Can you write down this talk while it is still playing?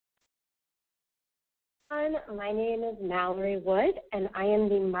everyone. My name is Mallory Wood, and I am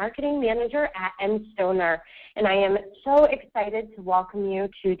the Marketing Manager at mStoner. And I am so excited to welcome you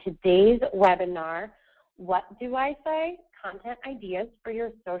to today's webinar, What Do I Say? Content Ideas for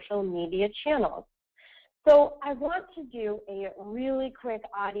Your Social Media Channels. So I want to do a really quick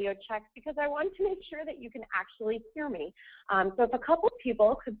audio check because I want to make sure that you can actually hear me. So if a couple of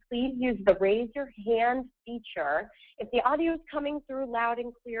people could please use the raise your hand feature. If the audio is coming through loud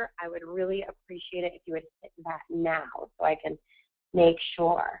and clear, I would really appreciate it if you would hit that now so I can make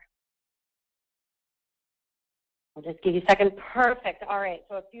sure. I'll just give you a second. Perfect. All right.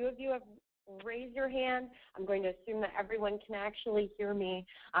 So a few of you have raised your hand. I'm going to assume that everyone can actually hear me.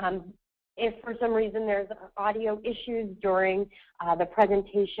 If for some reason there's audio issues during the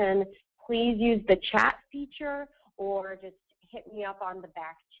presentation, please use the chat feature or just hit me up on the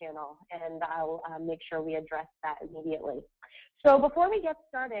back channel and I'll make sure we address that immediately. So before we get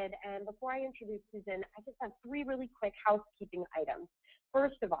started and before I introduce Susan, I just have three really quick housekeeping items.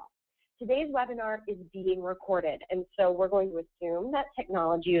 First of all, today's webinar is being recorded, and so we're going to assume that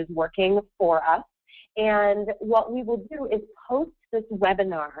technology is working for us. And what we will do is post this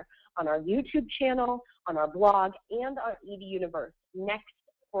webinar on our YouTube channel, on our blog, and on edUniverse next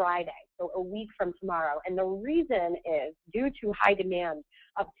Friday, so a week from tomorrow. And the reason is, due to high demand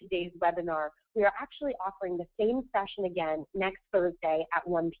of today's webinar, we are actually offering the same session again next Thursday at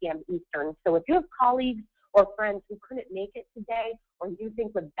 1 p.m. Eastern. So if you have colleagues or friends who couldn't make it today or you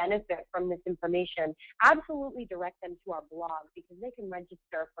think would benefit from this information, absolutely direct them to our blog because they can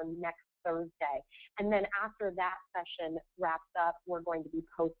register for next Thursday. And then after that session wraps up, we're going to be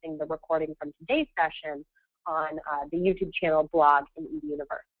posting the recording from today's session on the YouTube channel, blog, and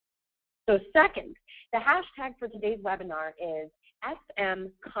edUniverse. So second, the hashtag for today's webinar is SM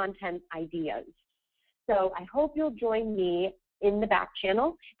Content Ideas. So I hope you'll join me in the back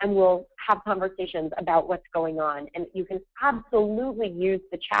channel and we'll have conversations about what's going on. And you can absolutely use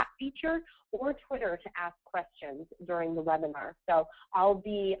the chat feature or Twitter to ask questions during the webinar. So I'll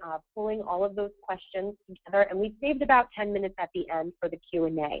be pulling all of those questions together, and we saved about 10 minutes at the end for the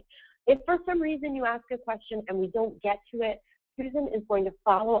Q&A. If for some reason you ask a question and we don't get to it, Susan is going to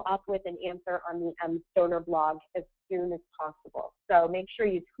follow up with an answer on the mStoner blog as soon as possible. So make sure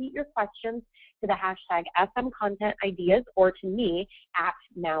you tweet your questions to the hashtag SMContentIdeas or to me at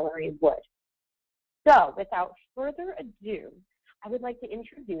Mallory Wood. So without further ado, I would like to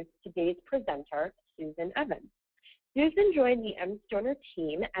introduce today's presenter, Susan Evans. Susan joined the mStoner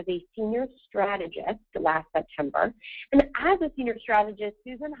team as a senior strategist last September. And as a senior strategist,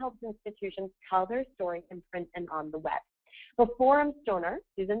 Susan helps institutions tell their story in print and on the web. Before mStoner,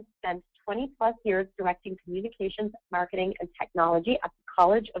 Susan spent 20-plus years directing communications, marketing, and technology at the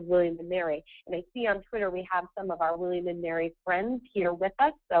College of William & Mary. And I see on Twitter we have some of our William & Mary friends here with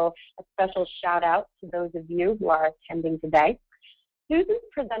us, so a special shout out to those of you who are attending today. Susan's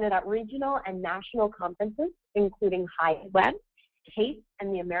presented at regional and national conferences, including HiWeb, CASE,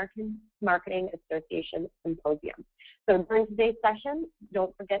 and the American Marketing Association Symposium. So during today's session,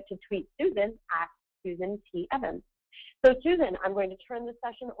 don't forget to tweet Susan at Susan T. Evans. So Susan, I'm going to turn the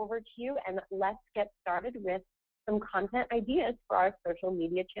session over to you, and let's get started with some content ideas for our social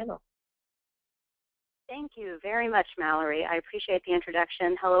media channel. Thank you very much, Mallory. I appreciate the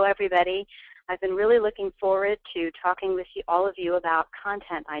introduction. Hello, everybody. I've been really looking forward to talking with all of you about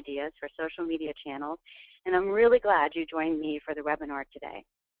content ideas for social media channels, and I'm really glad you joined me for the webinar today.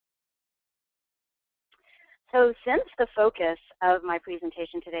 So since the focus of my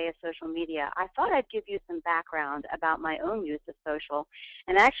presentation today is social media, I thought I'd give you some background about my own use of social.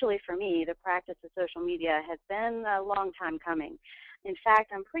 And actually for me, the practice of social media has been a long time coming. In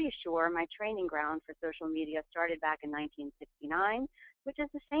fact, I'm pretty sure my training ground for social media started back in 1969, which is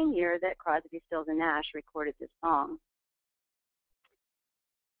the same year that Crosby, Stills, and Nash recorded this song.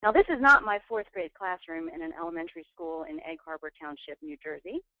 Now, this is not my fourth grade classroom in an elementary school in Egg Harbor Township, New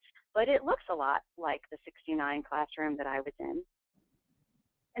Jersey, but it looks a lot like the 69 classroom that I was in.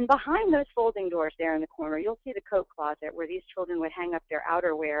 And behind those folding doors there in the corner, you'll see the coat closet where these children would hang up their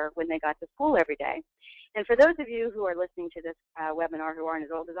outerwear when they got to school every day. And for those of you who are listening to this webinar who aren't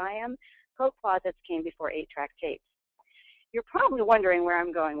as old as I am, coat closets came before 8-track tapes. You're probably wondering where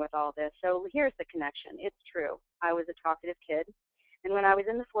I'm going with all this, so here's the connection. It's true. I was a talkative kid, and when I was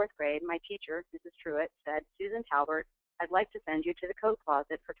in the 4th grade, my teacher, Mrs. Truitt, said, "Susan Talbert, I'd like to send you to the coat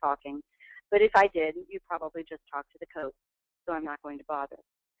closet for talking, but if I did, you'd probably just talk to the coat, so I'm not going to bother."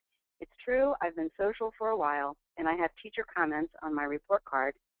 It's true, I've been social for a while, and I have teacher comments on my report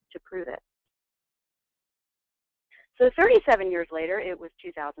card to prove it. So 37 years later, it was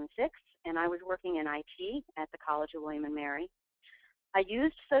 2006, and I was working in IT at the College of William & Mary. I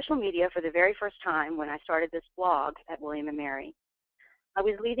used social media for the very first time when I started this blog at William & Mary. I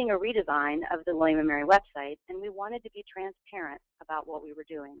was leading a redesign of the William & Mary website, and we wanted to be transparent about what we were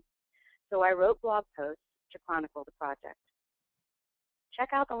doing. So I wrote blog posts to chronicle the project. Check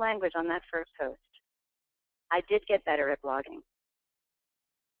out the language on that first post. I did get better at blogging.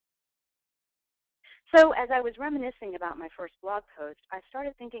 So as I was reminiscing about my first blog post, I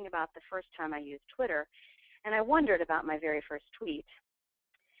started thinking about the first time I used Twitter, and I wondered about my very first tweet.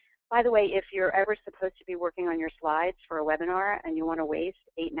 By the way, if you're ever supposed to be working on your slides for a webinar and you want to waste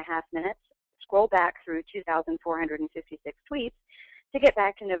 8.5 minutes, scroll back through 2,456 tweets to get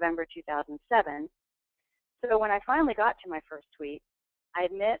back to November 2007. So when I finally got to my first tweet, I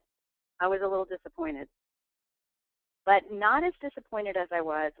admit I was a little disappointed, but not as disappointed as I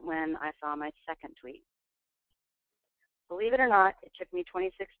was when I saw my second tweet. Believe it or not, it took me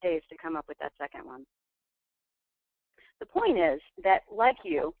 26 days to come up with that second one. The point is that, like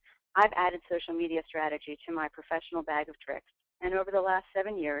you, I've added social media strategy to my professional bag of tricks, and over the last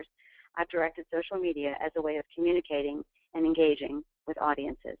 7 years, I've directed social media as a way of communicating and engaging with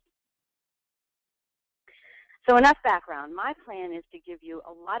audiences. So enough background. My plan is to give you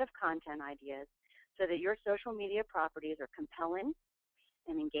a lot of content ideas so that your social media properties are compelling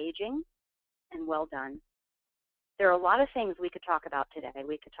and engaging and well done. There are a lot of things we could talk about today.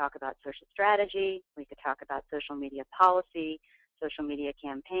 We could talk about social strategy, we could talk about social media policy, social media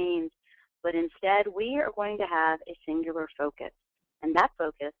campaigns, but instead we are going to have a singular focus, and that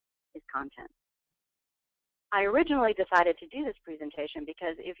focus is content. I originally decided to do this presentation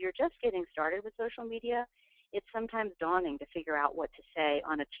because if you're just getting started with social media, it's sometimes daunting to figure out what to say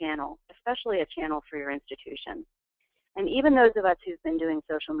on a channel, especially a channel for your institution. And even those of us who've been doing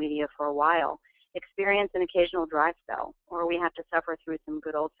social media for a while experience an occasional dry spell, or we have to suffer through some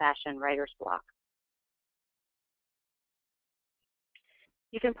good old-fashioned writer's block.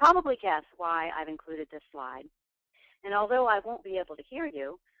 You can probably guess why I've included this slide. And although I won't be able to hear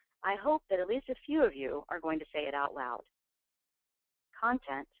you, I hope that at least a few of you are going to say it out loud.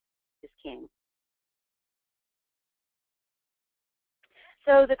 Content is king.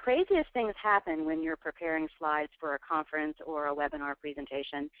 So the craziest things happen when you're preparing slides for a conference or a webinar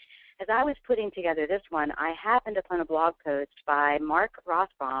presentation. As I was putting together this one, I happened upon a blog post by Mark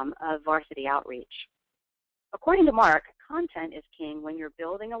Rothbaum of Varsity Outreach. According to Mark, content is king when you're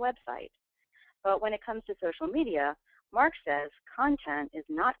building a website. But when it comes to social media, Mark says content is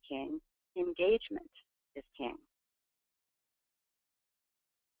not king, engagement is king.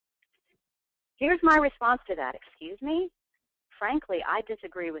 Here's my response to that. Excuse me? Frankly, I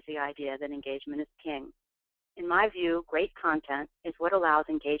disagree with the idea that engagement is king. In my view, great content is what allows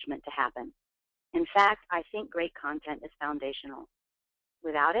engagement to happen. In fact, I think great content is foundational.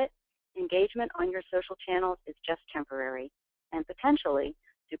 Without it, engagement on your social channels is just temporary and potentially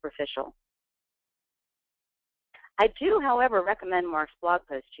superficial. I do, however, recommend Mark's blog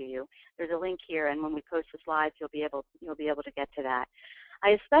post to you. There's a link here, and when we post the slides, you'll be able to get to that.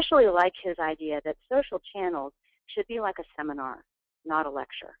 I especially like his idea that social channels should be like a seminar, not a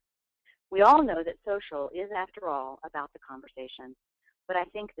lecture. We all know that social is, after all, about the conversation, but I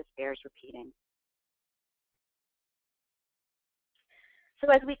think this bears repeating.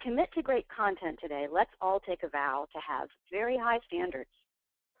 So as we commit to great content today, let's all take a vow to have very high standards.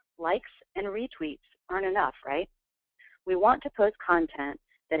 Likes and retweets aren't enough, right? We want to post content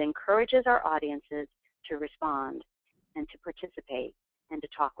that encourages our audiences to respond and to participate and to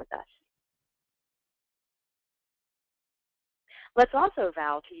talk with us. Let's also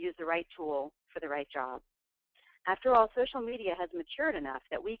vow to use the right tool for the right job. After all, social media has matured enough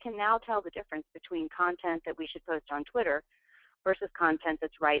that we can now tell the difference between content that we should post on Twitter versus content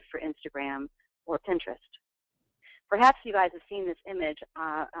that's right for Instagram or Pinterest. Perhaps you guys have seen this image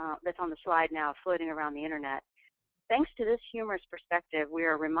that's on the slide now floating around the internet. Thanks to this humorous perspective, we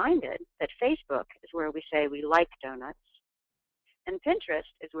are reminded that Facebook is where we say we like donuts, and Pinterest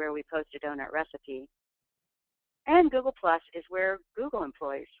is where we post a donut recipe, and Google Plus is where Google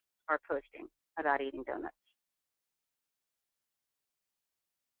employees are posting about eating donuts.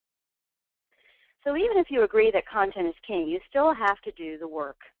 So even if you agree that content is king, you still have to do the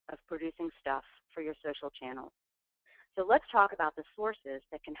work of producing stuff for your social channels. So let's talk about the sources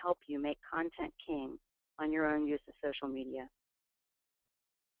that can help you make content king on your own use of social media.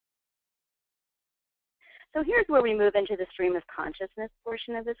 So here's where we move into the stream of consciousness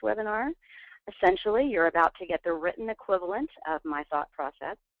portion of this webinar. Essentially, you're about to get the written equivalent of my thought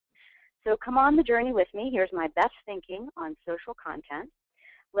process. So come on the journey with me. Here's my best thinking on social content.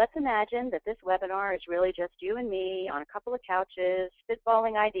 Let's imagine that this webinar is really just you and me on a couple of couches,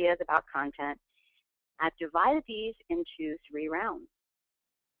 spitballing ideas about content. I've divided these into 3 rounds.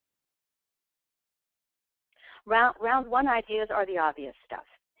 Round one ideas are the obvious stuff.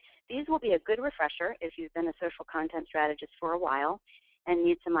 These will be a good refresher if you've been a social content strategist for a while and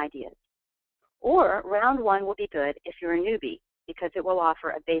need some ideas. Or round one will be good if you're a newbie, because it will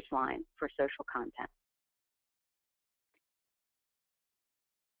offer a baseline for social content.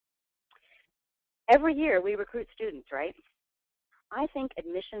 Every year we recruit students, right? I think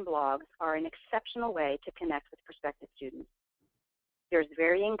admission blogs are an exceptional way to connect with prospective students. There's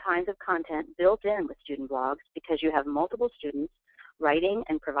varying kinds of content built in with student blogs because you have multiple students writing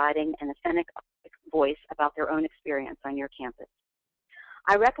and providing an authentic voice about their own experience on your campus.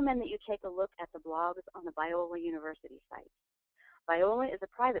 I recommend that you take a look at the blogs on the Biola University site. Biola is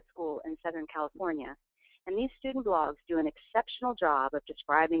a private school in Southern California, and these student blogs do an exceptional job of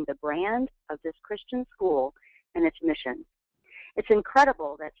describing the brand of this Christian school and its mission. It's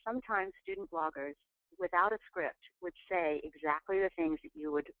incredible that sometimes student bloggers, without a script, would say exactly the things that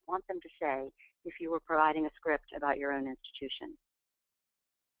you would want them to say if you were providing a script about your own institution.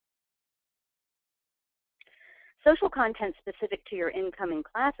 Social content specific to your incoming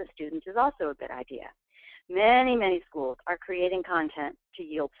class of students is also a good idea. Many schools are creating content to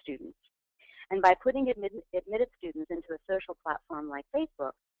yield students. And by putting admitted students into a social platform like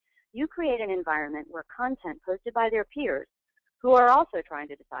Facebook, you create an environment where content posted by their peers, who are also trying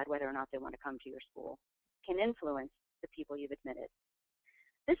to decide whether or not they want to come to your school, can influence the people you've admitted.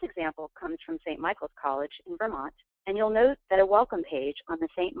 This example comes from St. Michael's College in Vermont, and you'll note that a welcome page on the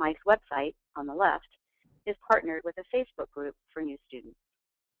St. Mike's website on the left is partnered with a Facebook group for new students.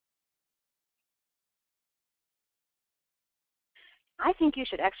 I think you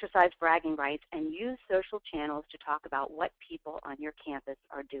should exercise bragging rights and use social channels to talk about what people on your campus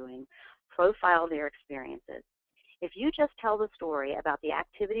are doing, profile their experiences. If you just tell the story about the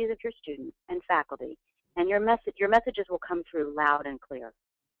activities of your students and faculty, and your messages will come through loud and clear.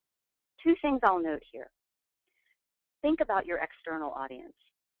 Two things I'll note here. Think about your external audience.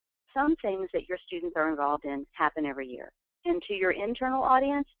 Some things that your students are involved in happen every year. And to your internal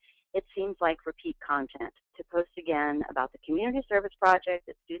audience, it seems like repeat content to post again about the community service project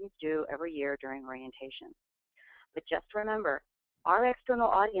that students do every year during orientation. But just remember, our external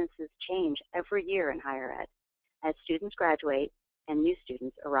audiences change every year in higher ed as students graduate and new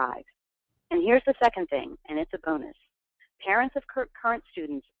students arrive. And here's the second thing, and it's a bonus. Parents of current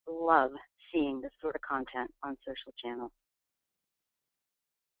students love seeing this sort of content on social channels.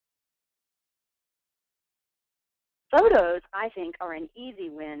 Photos, I think, are an easy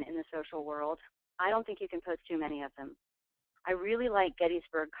win in the social world. I don't think you can post too many of them. I really like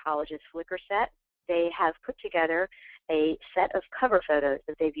Gettysburg College's Flickr set. They have put together a set of cover photos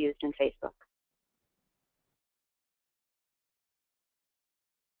that they've used in Facebook.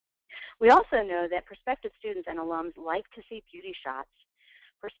 We also know that prospective students and alums like to see beauty shots.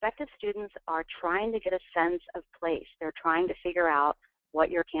 Prospective students are trying to get a sense of place. They're trying to figure out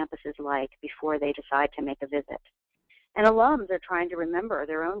what your campus is like before they decide to make a visit. And alums are trying to remember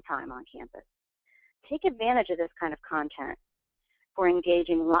their own time on campus. Take advantage of this kind of content for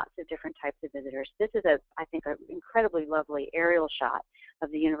engaging lots of different types of visitors. This is, I think, an incredibly lovely aerial shot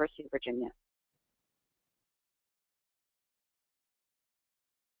of the University of Virginia.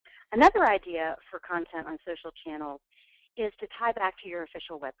 Another idea for content on social channels is to tie back to your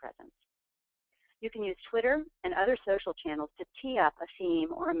official web presence. You can use Twitter and other social channels to tee up a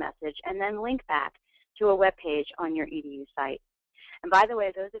theme or a message and then link back to a web page on your EDU site. And by the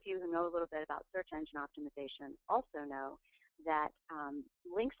way, those of you who know a little bit about search engine optimization also know that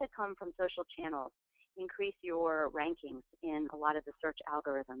links that come from social channels increase your rankings in a lot of the search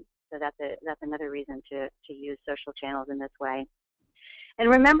algorithms. So that's another reason to use social channels in this way. And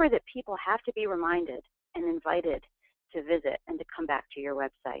remember that people have to be reminded and invited to visit and to come back to your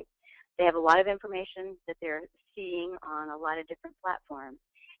website. They have a lot of information that they're seeing on a lot of different platforms,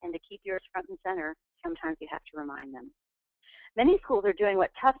 and to keep yours front and center, sometimes you have to remind them. Many schools are doing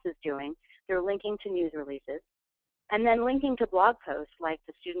what Tufts is doing. They're linking to news releases, and then linking to blog posts like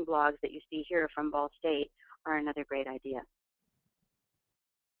the student blogs that you see here from Ball State are another great idea.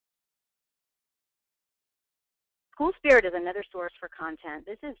 School Spirit is another source for content.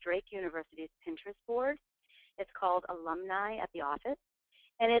 This is Drake University's Pinterest board. It's called Alumni at the Office,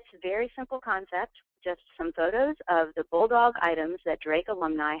 and it's a very simple concept, just some photos of the Bulldog items that Drake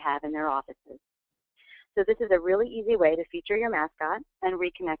alumni have in their offices. So this is a really easy way to feature your mascot and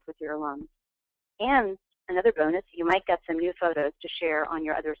reconnect with your alums. And another bonus, you might get some new photos to share on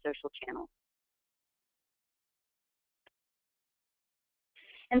your other social channels.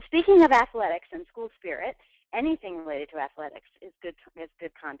 And speaking of athletics and school spirit, anything related to athletics is good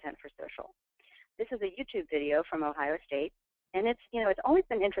content for social. This is a YouTube video from Ohio State. And it's always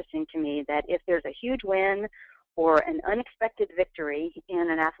been interesting to me that if there's a huge win or an unexpected victory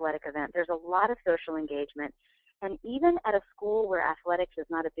in an athletic event, there's a lot of social engagement. And even at a school where athletics is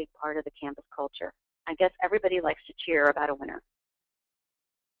not a big part of the campus culture, I guess everybody likes to cheer about a winner.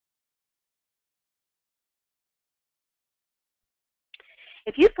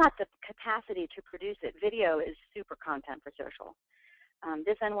 If you've got the capacity to produce it, video is super content for social.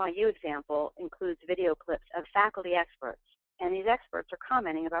 This NYU example includes video clips of faculty experts, and these experts are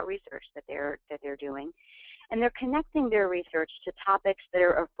commenting about research that they're doing, and they're connecting their research to topics that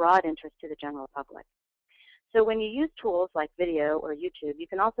are of broad interest to the general public. So when you use tools like video or YouTube, you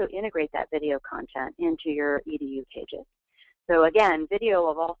can also integrate that video content into your EDU pages. So again, video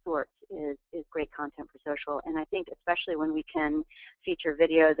of all sorts is great content for social, and I think especially when we can feature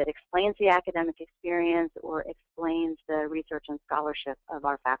video that explains the academic experience or explains the research and scholarship of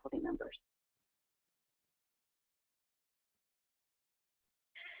our faculty members.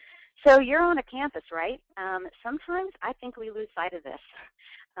 So you're on a campus, right? Sometimes I think we lose sight of this,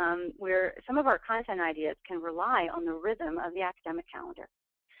 where some of our content ideas can rely on the rhythm of the academic calendar.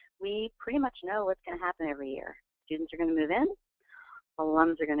 We pretty much know what's going to happen every year. Students are going to move in,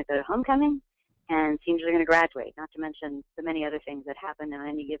 alums are going to go to homecoming, and seniors are going to graduate, not to mention the many other things that happen on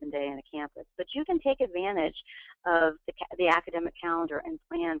any given day on a campus. But you can take advantage of the academic calendar and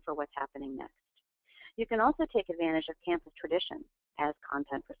plan for what's happening next. You can also take advantage of campus tradition as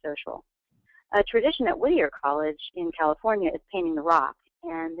content for social. A tradition at Whittier College in California is painting the rock,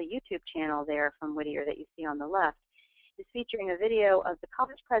 and the YouTube channel there from Whittier that you see on the left is featuring a video of the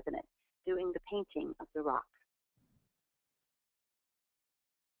college president doing the painting of the rock.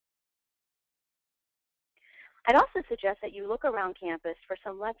 I'd also suggest that you look around campus for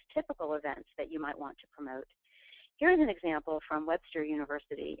some less typical events that you might want to promote. Here's an example from Webster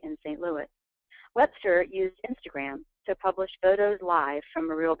University in St. Louis. Webster used Instagram to publish photos live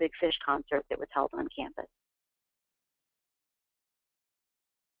from a Real Big Fish concert that was held on campus.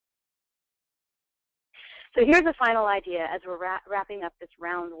 So here's a final idea as we're wrapping up this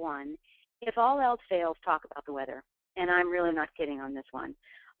round one. If all else fails, talk about the weather. And I'm really not kidding on this one.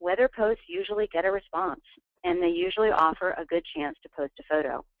 Weather posts usually get a response, and they usually offer a good chance to post a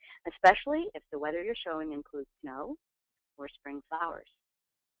photo, especially if the weather you're showing includes snow or spring flowers.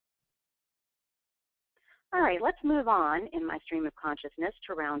 All right, let's move on in my stream of consciousness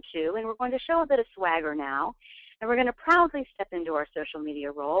to round two, and we're going to show a bit of swagger now, and we're going to proudly step into our social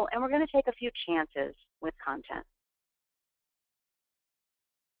media role, and we're going to take a few chances with content.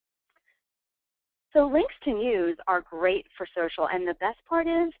 So links to news are great for social, and the best part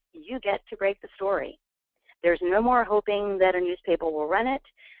is you get to break the story. There's no more hoping that a newspaper will run it.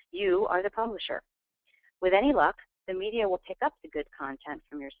 You are the publisher. With any luck, the media will pick up the good content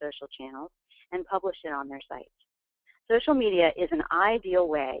from your social channels and publish it on their site. Social media is an ideal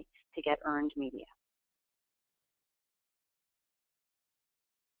way to get earned media.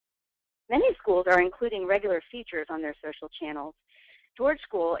 Many schools are including regular features on their social channels. George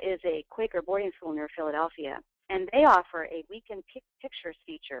School is a Quaker boarding school near Philadelphia, and they offer a weekend pictures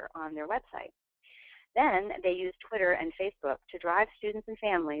feature on their website. Then they use Twitter and Facebook to drive students and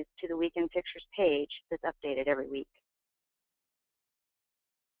families to the weekend pictures page that's updated every week.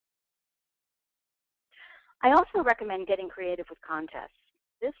 I also recommend getting creative with contests.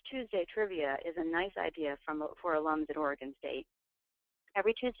 This Tuesday trivia is a nice idea for alums at Oregon State.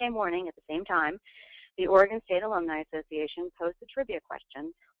 Every Tuesday morning at the same time, the Oregon State Alumni Association posts a trivia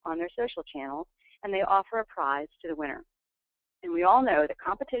question on their social channels, and they offer a prize to the winner. And we all know that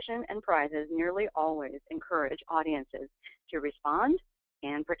competition and prizes nearly always encourage audiences to respond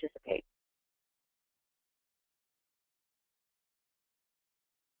and participate.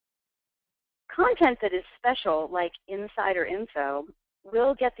 Content that is special, like insider info,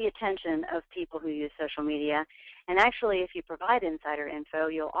 will get the attention of people who use social media. And actually, if you provide insider info,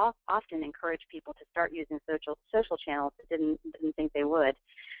 you'll often encourage people to start using social channels that didn't think they would.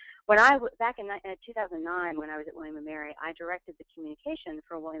 Back in 2009, when I was at William & Mary, I directed the communication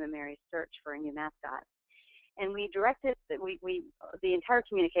for William & Mary's search for a new mascot. And we directed, the entire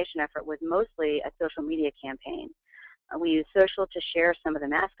communication effort was mostly a social media campaign. We used social to share some of the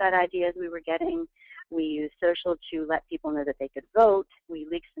mascot ideas we were getting. We used social to let people know that they could vote. We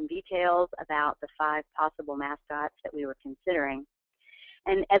leaked some details about the 5 possible mascots that we were considering.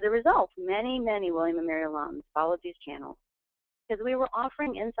 And as a result, many, many William & Mary alums followed these channels because we were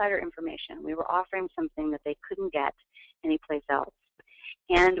offering insider information. We were offering something that they couldn't get anyplace else.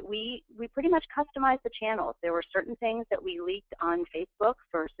 And we pretty much customized the channels. There were certain things that we leaked on Facebook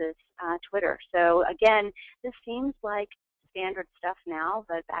versus Twitter. So again, this seems like standard stuff now,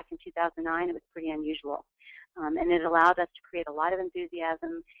 but back in 2009 it was pretty unusual. And it allowed us to create a lot of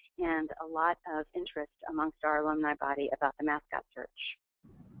enthusiasm and a lot of interest amongst our alumni body about the mascot search.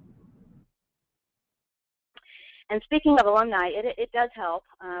 And speaking of alumni, it does help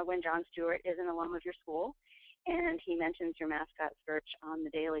when Jon Stewart is an alum of your school and he mentions your mascot search on The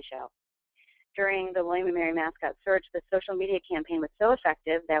Daily Show. During the William & Mary mascot search, the social media campaign was so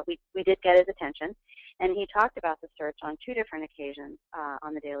effective that we did get his attention, and he talked about the search on 2 different occasions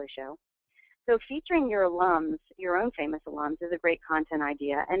on The Daily Show. So featuring your alums, your own famous alums, is a great content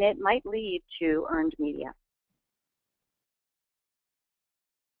idea, and it might lead to earned media.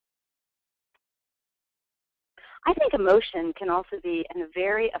 I think emotion can also be a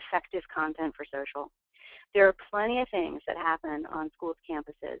very effective content for social. There are plenty of things that happen on schools'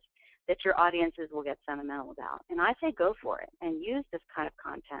 campuses that your audiences will get sentimental about. And I say go for it and use this kind of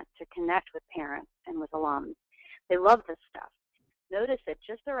content to connect with parents and with alums. They love this stuff. Notice that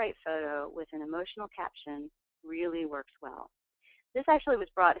just the right photo with an emotional caption really works well. This actually was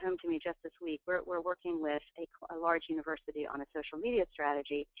brought home to me just this week. We're working with a large university on a social media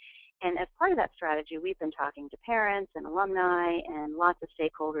strategy. And as part of that strategy, we've been talking to parents and alumni and lots of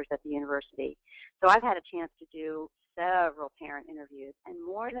stakeholders at the university. So I've had a chance to do several parent interviews, and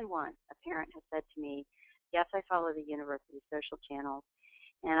more than once a parent has said to me, yes, I follow the university's social channels.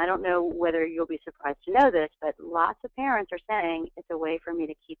 And I don't know whether you'll be surprised to know this, but lots of parents are saying it's a way for me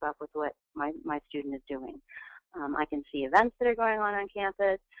to keep up with what my student is doing. I can see events that are going on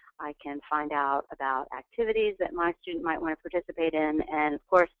campus. I can find out about activities that my student might want to participate in. And of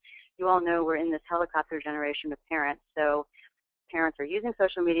course, you all know we're in this helicopter generation of parents. So parents are using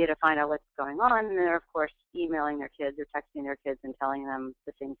social media to find out what's going on, and they're, of course, emailing their kids or texting their kids and telling them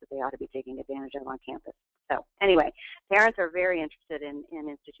the things that they ought to be taking advantage of on campus. So anyway, parents are very interested in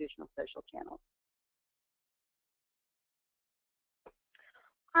institutional social channels.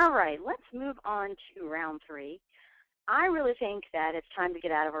 All right, let's move on to round 3. I really think that it's time to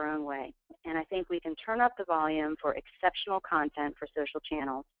get out of our own way, and I think we can turn up the volume for exceptional content for social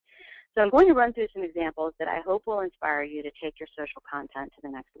channels. So I'm going to run through some examples that I hope will inspire you to take your social content to the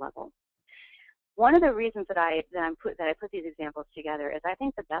next level. One of the reasons that I put these examples together is I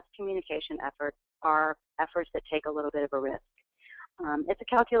think the best communication efforts are efforts that take a little bit of a risk. It's a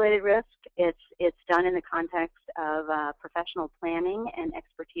calculated risk. It's done in the context of professional planning and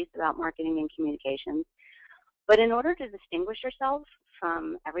expertise about marketing and communications. But in order to distinguish yourself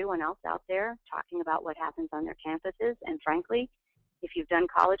from everyone else out there talking about what happens on their campuses, and frankly, if you've done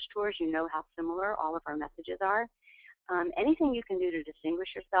college tours, you know how similar all of our messages are. Anything you can do to distinguish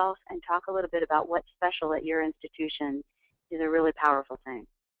yourself and talk a little bit about what's special at your institution is a really powerful thing.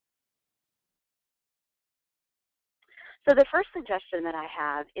 So the first suggestion that I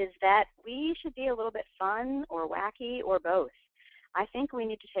have is that we should be a little bit fun or wacky or both. I think we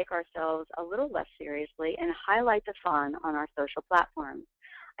need to take ourselves a little less seriously and highlight the fun on our social platforms.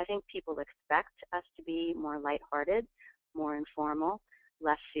 I think people expect us to be more lighthearted, more informal,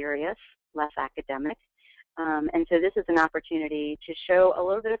 less serious, less academic. And so this is an opportunity to show a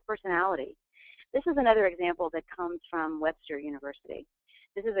little bit of personality. This is another example that comes from Webster University.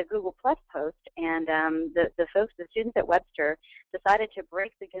 This is a Google Plus post, and the students at Webster decided to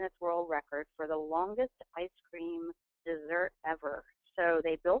break the Guinness World Record for the longest ice cream dessert ever. So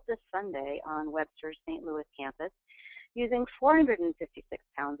they built this sundae on Webster's St. Louis campus using 456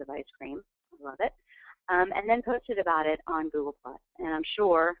 pounds of ice cream. I love it. And then posted about it on Google+. And I'm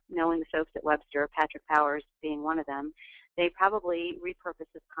sure, knowing the folks at Webster, Patrick Powers being one of them, they probably repurposed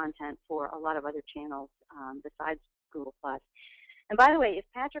this content for a lot of other channels besides Google+. And by the way, if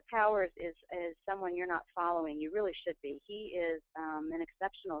Patrick Powers is someone you're not following, you really should be. He is an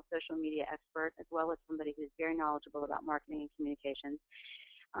exceptional social media expert, as well as somebody who's very knowledgeable about marketing and communications.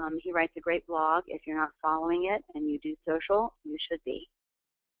 He writes a great blog. If you're not following it and you do social, you should be.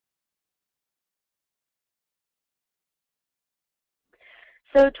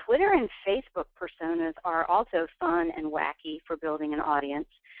 So Twitter and Facebook personas are also fun and wacky for building an audience.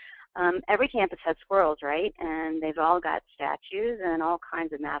 Every campus has squirrels, right? And they've all got statues and all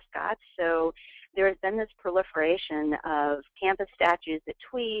kinds of mascots. So there's been this proliferation of campus statues that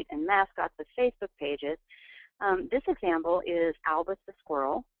tweet and mascots with Facebook pages. This example is Albus the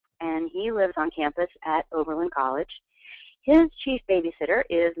squirrel, and he lives on campus at Oberlin College. His chief babysitter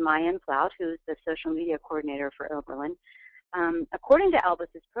is Mayan Plout, who's the social media coordinator for Oberlin. According to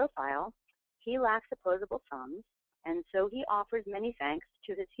Albus's profile, he lacks opposable thumbs, and so he offers many thanks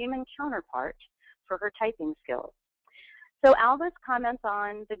to his human counterpart for her typing skills. So Albus comments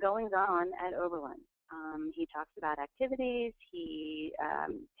on the goings-on at Oberlin. He talks about activities. He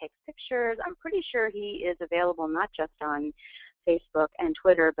takes pictures. I'm pretty sure he is available not just on Facebook and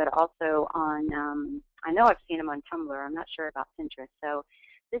Twitter, but also on, I know I've seen him on Tumblr. I'm not sure about Pinterest. So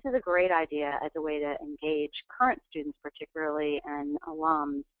this is a great idea as a way to engage current students particularly and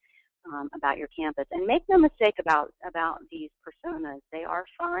alums about your campus. And make no mistake about these personas. They are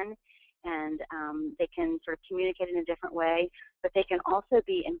fun, and they can sort of communicate in a different way, but they can also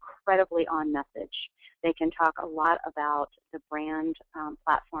be incredibly on message. They can talk a lot about the brand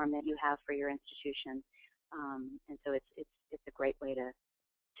platform that you have for your institution. And so it's a great way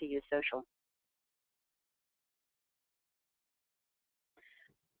to use social.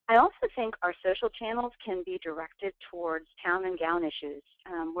 I also think our social channels can be directed towards town and gown issues.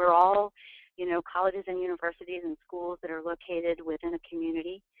 We're all, colleges and universities and schools that are located within a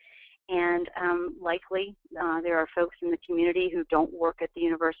community. And likely there are folks in the community who don't work at the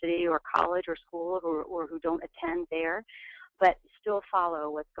university or college or school or who don't attend there, but still follow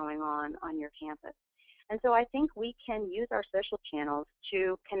what's going on your campus. And so I think we can use our social channels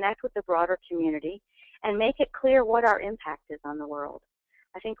to connect with the broader community and make it clear what our impact is on the world.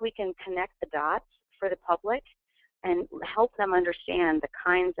 I think we can connect the dots for the public and help them understand the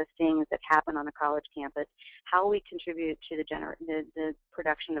kinds of things that happen on a college campus, how we contribute to the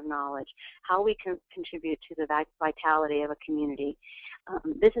production of knowledge, how we can contribute to the vitality of a community.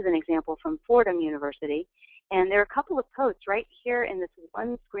 This is an example from Fordham University, and there are a couple of posts right here in this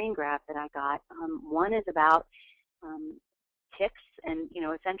one screen grab that I got. One is about ticks and,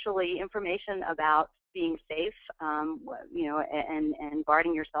 essentially information about being safe, and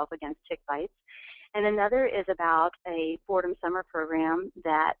guarding yourself against tick bites. And another is about a Fordham summer program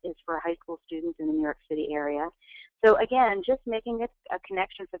that is for high school students in the New York City area. So again, just making a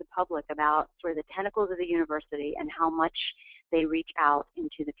connection for the public about sort of the tentacles of the university and how much they reach out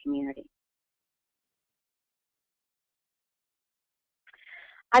into the community.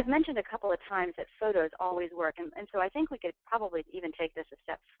 I've mentioned a couple of times that photos always work, and so I think we could probably even take this a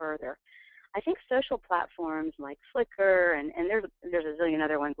step further. I think social platforms like Flickr, and there's a zillion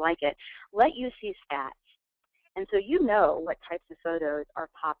other ones like it, let you see stats. And so you know what types of photos are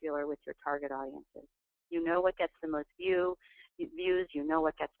popular with your target audiences. You know what gets the most views, you know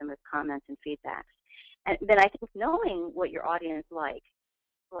what gets the most comments and feedbacks. And then I think knowing what your audience like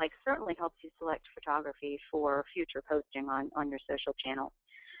certainly helps you select photography for future posting on your social channel.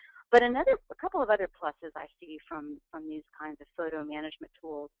 But a couple of other pluses I see from these kinds of photo management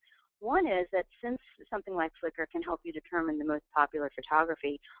tools. One is that since something like Flickr can help you determine the most popular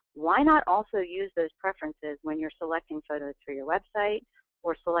photography, why not also use those preferences when you're selecting photos for your website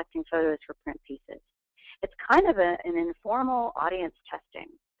or selecting photos for print pieces? It's kind of an informal audience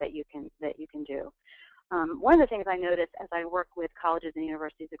testing that you can do. One of the things I noticed as I work with colleges and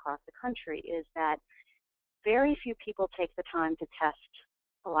universities across the country is that very few people take the time to test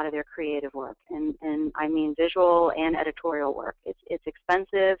a lot of their creative work, and I mean visual and editorial work. It's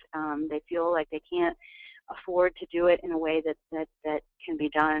expensive. They feel like they can't afford to do it in a way that can be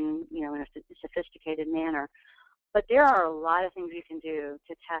done, in a sophisticated manner. But there are a lot of things you can do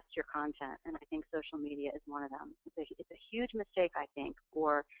to test your content, and I think social media is one of them. It's a huge mistake, I think,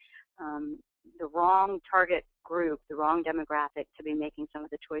 for the wrong target group, the wrong demographic to be making some of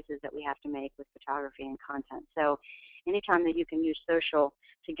the choices that we have to make with photography and content. So anytime that you can use social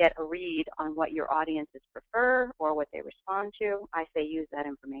to get a read on what your audiences prefer or what they respond to, I say use that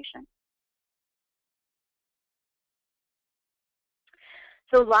information.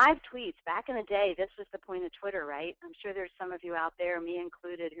 So live tweets, back in the day, this was the point of Twitter, right? I'm sure there's some of you out there, me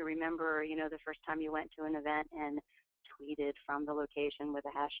included, who remember, the first time you went to an event and tweeted from the location with a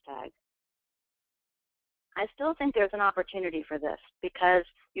hashtag. I still think there's an opportunity for this because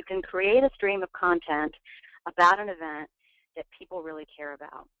you can create a stream of content about an event that people really care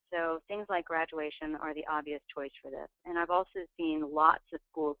about. So things like graduation are the obvious choice for this. And I've also seen lots of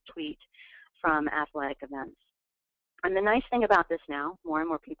schools tweet from athletic events. And the nice thing about this now, more and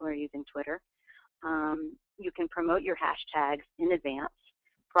more people are using Twitter. You can promote your hashtags in advance,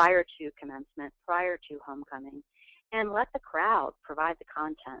 prior to commencement, prior to homecoming, and let the crowd provide the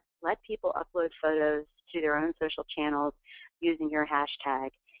content. Let people upload photos to their own social channels using your hashtag,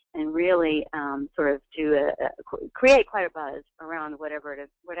 and really sort of create quite a buzz around whatever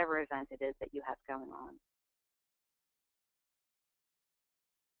event it is that you have going on.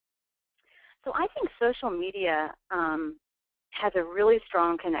 So I think social media has a really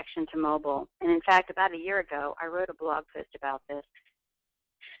strong connection to mobile. And in fact, about a year ago, I wrote a blog post about this,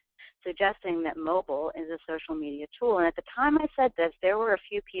 suggesting that mobile is a social media tool. And at the time I said this, there were a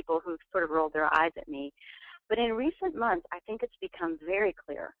few people who sort of rolled their eyes at me. But in recent months, I think it's become very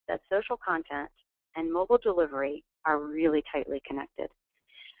clear that social content and mobile delivery are really tightly connected.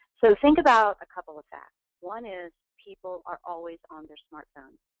 So think about a couple of facts. One is people are always on their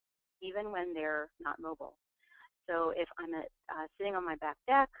smartphones, even when they're not mobile. So if I'm sitting on my back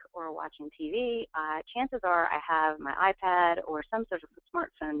deck or watching TV, chances are I have my iPad or some sort of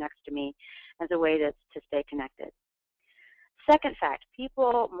smartphone next to me as a way to stay connected. Second fact,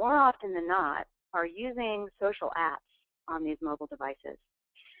 people more often than not are using social apps on these mobile devices.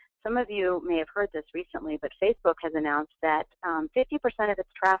 Some of you may have heard this recently, but Facebook has announced that 50% of its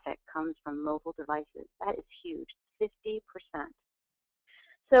traffic comes from mobile devices. That is huge, 50%.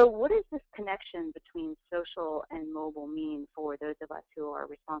 So what does this connection between social and mobile mean for those of us who are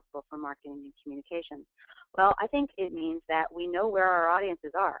responsible for marketing and communications? Well, I think it means that we know where our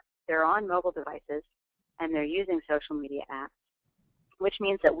audiences are. They're on mobile devices, and they're using social media apps, which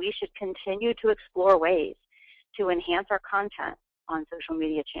means that we should continue to explore ways to enhance our content on social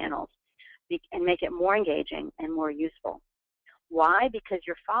media channels and make it more engaging and more useful. Why? Because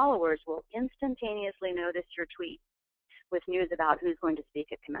your followers will instantaneously notice your tweet with news about who's going to speak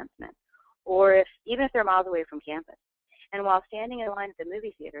at commencement, or even if they're miles away from campus. And while standing in line at the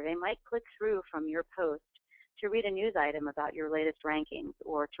movie theater, they might click through from your post to read a news item about your latest rankings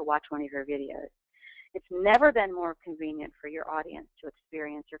or to watch one of your videos. It's never been more convenient for your audience to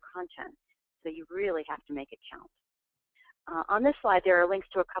experience your content, so you really have to make it count. On this slide, there are links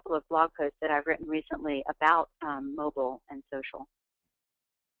to a couple of blog posts that I've written recently about mobile and social.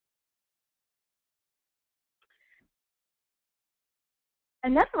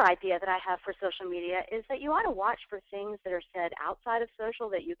 Another idea that I have for social media is that you ought to watch for things that are said outside of social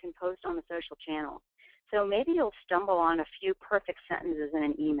that you can post on the social channel. So maybe you'll stumble on a few perfect sentences in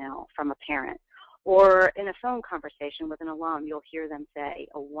an email from a parent, or in a phone conversation with an alum, you'll hear them say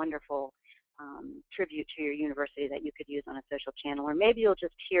a wonderful tribute to your university that you could use on a social channel, or maybe you'll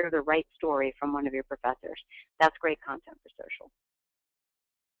just hear the right story from one of your professors. That's great content for social.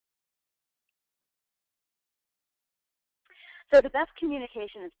 So the best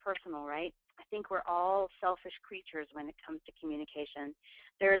communication is personal, right? I think we're all selfish creatures when it comes to communication.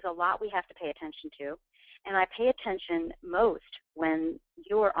 There's a lot we have to pay attention to, and I pay attention most when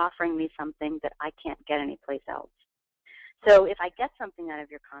you are offering me something that I can't get anyplace else. So if I get something out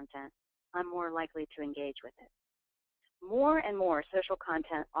of your content, I'm more likely to engage with it. More and more social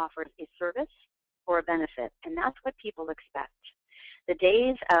content offers a service or a benefit, and that's what people expect. The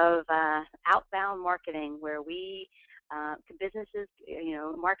days of outbound marketing where we businesses,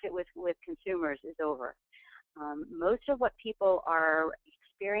 market with consumers is over. Most of what people are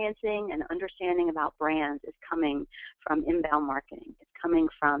experiencing and understanding about brands is coming from inbound marketing. It's coming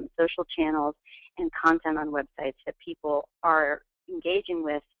from social channels and content on websites that people are engaging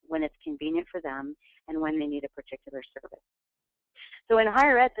with when it's convenient for them and when they need a particular service. So in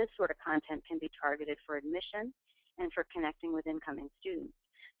higher ed, this sort of content can be targeted for admission and for connecting with incoming students.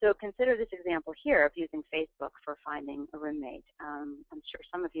 So consider this example here of using Facebook for finding a roommate. I'm sure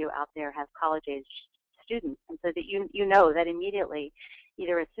some of you out there have college-age students, and so that you know that immediately,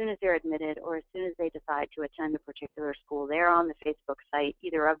 either as soon as they're admitted or as soon as they decide to attend a particular school, they're on the Facebook site,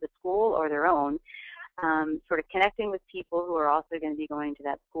 either of the school or their own, sort of connecting with people who are also going to be going to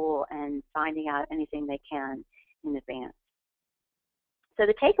that school and finding out anything they can in advance. So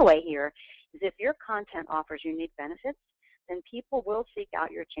the takeaway here is if your content offers unique benefits, then people will seek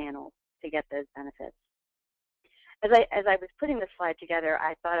out your channel to get those benefits. As I was putting this slide together,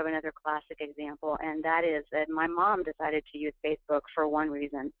 I thought of another classic example, and that is that my mom decided to use Facebook for one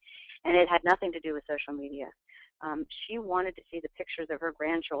reason, and it had nothing to do with social media. She wanted to see the pictures of her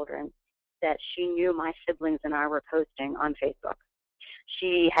grandchildren that she knew my siblings and I were posting on Facebook.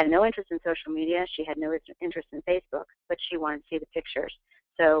 She had no interest in social media. She had no interest in Facebook, but she wanted to see the pictures,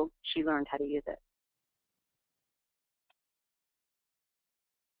 so she learned how to use it.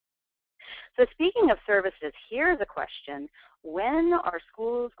 So speaking of services, here's a question. When are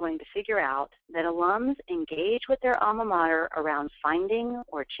schools going to figure out that alums engage with their alma mater around finding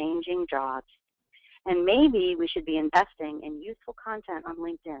or changing jobs? And maybe we should be investing in useful content on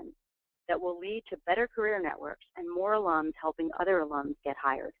LinkedIn that will lead to better career networks and more alums helping other alums get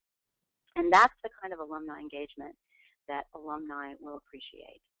hired. And that's the kind of alumni engagement that alumni will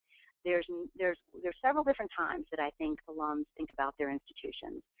appreciate. There's several different times that I think alums think about their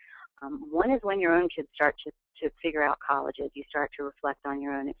institutions. One is when your own kids start to figure out colleges. You start to reflect on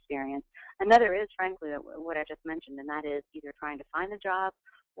your own experience. Another is, frankly, what I just mentioned, and that is either trying to find a job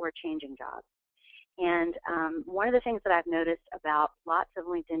or changing jobs. And one of the things that I've noticed about lots of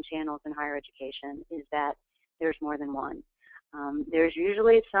LinkedIn channels in higher education is that there's more than one. There's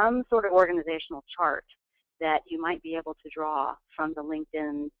usually some sort of organizational chart that you might be able to draw from the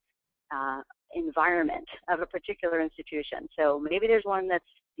LinkedIn environment of a particular institution. So maybe there's one that's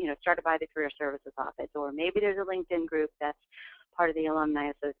started by the Career Services Office, or maybe there's a LinkedIn group that's part of the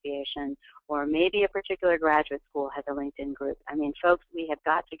Alumni Association, or maybe a particular graduate school has a LinkedIn group. I mean, folks, we have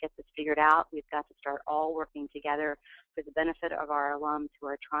got to get this figured out. We've got to start all working together for the benefit of our alums who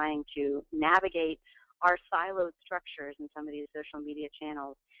are trying to navigate our siloed structures in some of these social media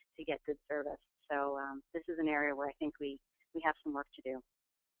channels to get good service. So this is an area where I think we have some work to do.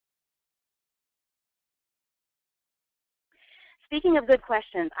 Speaking of good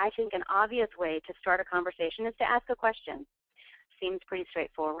questions, I think an obvious way to start a conversation is to ask a question. Seems pretty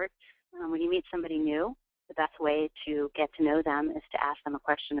straightforward. When you meet somebody new, the best way to get to know them is to ask them a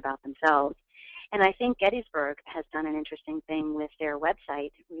question about themselves. And I think Gettysburg has done an interesting thing with their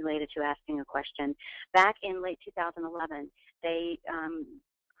website related to asking a question. Back in late 2011, they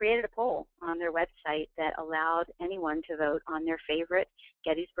created a poll on their website that allowed anyone to vote on their favorite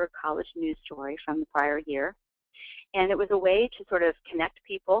Gettysburg College news story from the prior year. And it was a way to sort of connect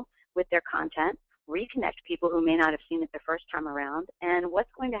people with their content, reconnect people who may not have seen it the first time around, and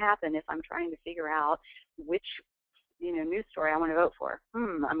what's going to happen if I'm trying to figure out which news story I want to vote for.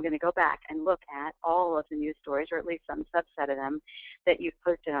 I'm going to go back and look at all of the news stories, or at least some subset of them, that you've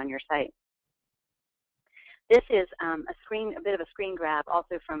posted on your site. This is a bit of a screen grab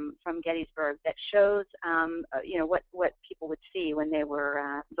also from Gettysburg that shows what people would see when they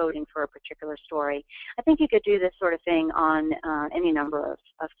were voting for a particular story. I think you could do this sort of thing on any number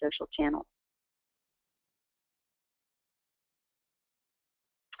of social channels.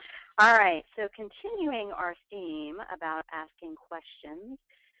 All right, so continuing our theme about asking questions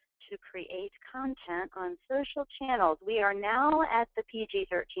to create content on social channels, we are now at the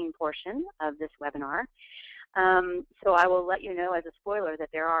PG-13 portion of this webinar. So I will let you know as a spoiler that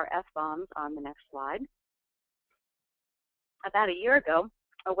there are F-bombs on the next slide. About a year ago,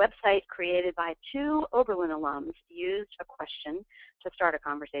 a website created by 2 Oberlin alums used a question to start a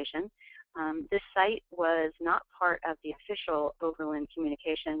conversation. This site was not part of the official Oberlin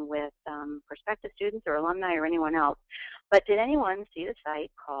communication with prospective students or alumni or anyone else, but did anyone see the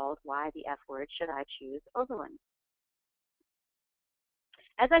site called Why the F Word Should I Choose Oberlin?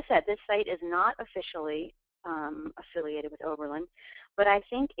 As I said, this site is not officially affiliated with Oberlin, but I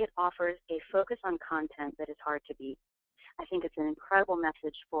think it offers a focus on content that is hard to beat. I think it's an incredible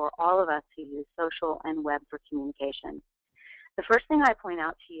message for all of us who use social and web for communication. The first thing I point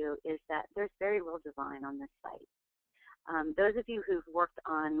out to you is that there's very little design on this site. Those of you who've worked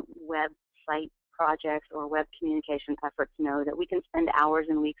on website projects or web communication efforts know that we can spend hours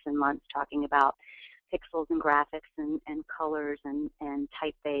and weeks and months talking about pixels and graphics and colors and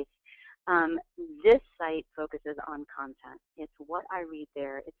typeface. This site focuses on content. It's what I read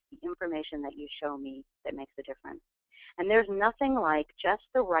there. It's the information that you show me that makes a difference. And there's nothing like just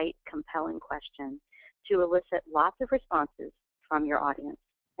the right compelling question to elicit lots of responses from your audience.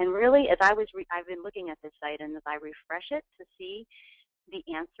 And really, as I've been looking at this site, and as I refresh it to see the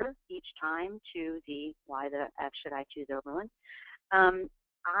answer each time to the why the F should I choose Oberlin,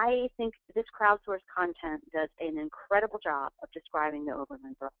 I think this crowdsourced content does an incredible job of describing the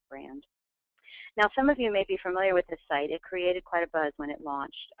Oberlin brand. Now, some of you may be familiar with this site. It created quite a buzz when it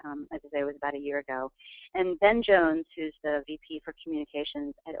launched. As I say, it was about a year ago. And Ben Jones, who's the VP for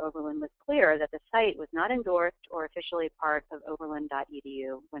Communications at Oberlin, was clear that the site was not endorsed or officially part of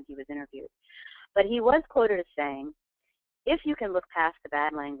oberlin.edu when he was interviewed. But he was quoted as saying, "If you can look past the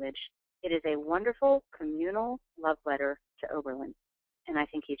bad language, it is a wonderful communal love letter to Oberlin." And I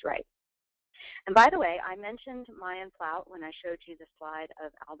think he's right. And by the way, I mentioned Mayan Plout when I showed you the slide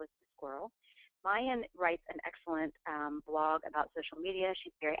of Albus the squirrel. Mayan writes an excellent blog about social media.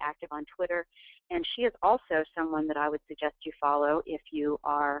 She's very active on Twitter, and she is also someone that I would suggest you follow if you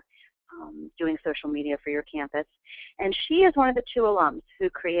are doing social media for your campus. And she is one of the 2 alums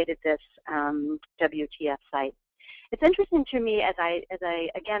who created this WTF site. It's interesting to me as I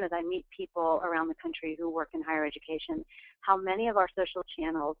meet people around the country who work in higher education, how many of our social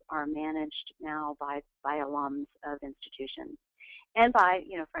channels are managed now by alums of institutions, and by,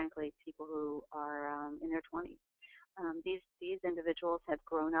 frankly, people who are in their 20s. These individuals have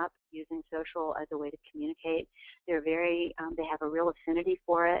grown up using social as a way to communicate. They're they have a real affinity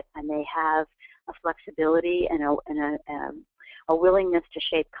for it, and they have a flexibility and a willingness to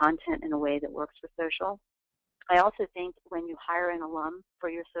shape content in a way that works for social. I also think when you hire an alum for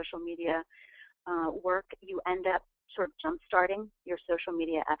your social media work, you end up sort of jump-starting your social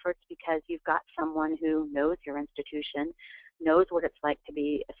media efforts because you've got someone who knows your institution, knows what it's like to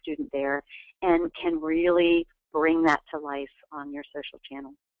be a student there, and can really bring that to life on your social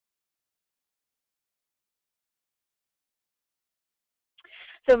channel.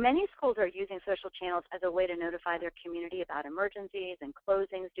 So many schools are using social channels as a way to notify their community about emergencies and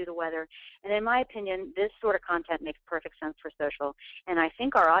closings due to weather. And in my opinion, this sort of content makes perfect sense for social. And I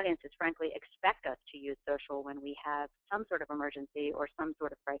think our audiences, frankly, expect us to use social when we have some sort of emergency or some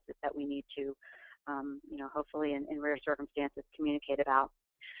sort of crisis that we need to, hopefully in rare circumstances, communicate about.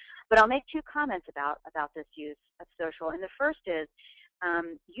 But I'll make two comments about this use of social. And the first is,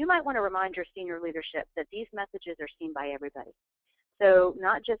 you might want to remind your senior leadership that these messages are seen by everybody. So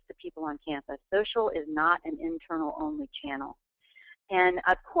not just the people on campus. Social is not an internal only channel. And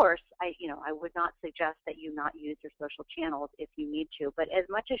of course, I would not suggest that you not use your social channels if you need to, but as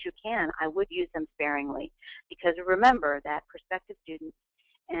much as you can, I would use them sparingly, because remember that prospective students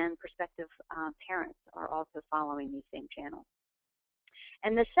and prospective parents are also following these same channels.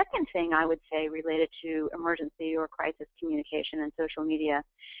 And the second thing I would say related to emergency or crisis communication and social media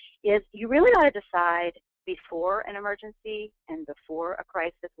is you really ought to decide before an emergency and before a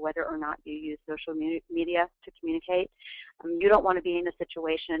crisis whether or not you use social media to communicate. You don't want to be in a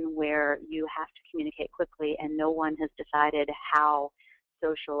situation where you have to communicate quickly and no one has decided how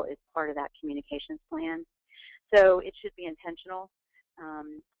social is part of that communications plan. So it should be intentional.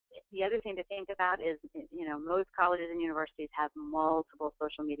 The other thing to think about is, most colleges and universities have multiple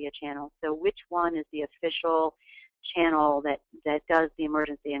social media channels. So which one is the official channel that does the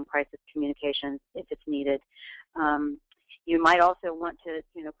emergency and crisis communications if it's needed? You might also want to,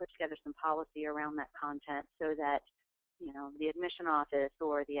 put together some policy around that content so that, the admission office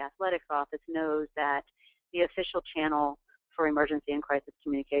or the athletics office knows that the official channel for emergency and crisis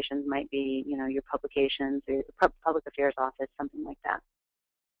communications might be, your publications or your public affairs office, something like that.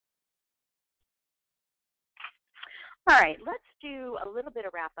 All right, let's do a little bit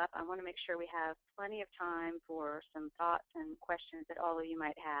of wrap up. I want to make sure we have plenty of time for some thoughts and questions that all of you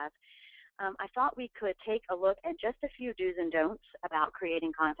might have. I thought we could take a look at just a few do's and don'ts about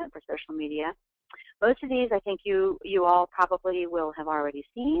creating content for social media. Most of these I think you all probably will have already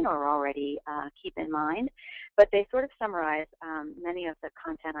seen or already keep in mind, but they sort of summarize many of the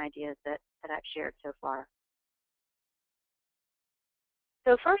content ideas that I've shared so far.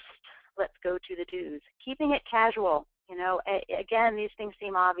 So first, let's go to the do's. Keeping it casual. Again, these things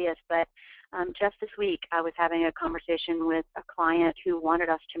seem obvious, but just this week I was having a conversation with a client who wanted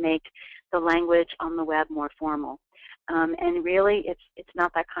us to make the language on the web more formal. And really, it's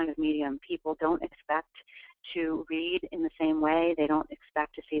not that kind of medium. People don't expect to read in the same way. They don't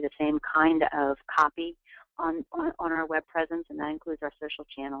expect to see the same kind of copy on our web presence, and that includes our social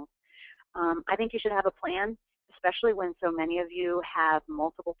channels. I think you should have a plan, especially when so many of you have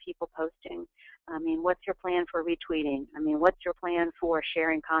multiple people posting. I mean, what's your plan for retweeting? I mean, what's your plan for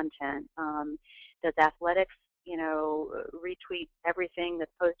sharing content? Does athletics, retweet everything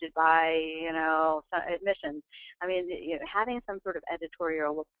that's posted by, admissions? I mean, having some sort of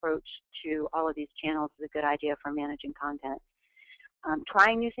editorial approach to all of these channels is a good idea for managing content.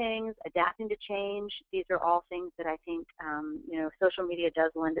 Trying new things, adapting to change, these are all things that I think, social media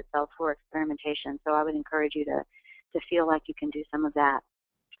does lend itself for experimentation. So I would encourage you to feel like you can do some of that.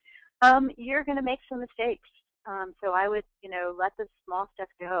 You're going to make some mistakes. So I would, let the small stuff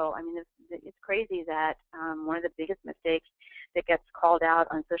go. I mean, it's crazy that one of the biggest mistakes that gets called out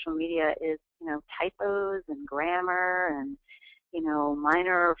on social media is, typos and grammar and,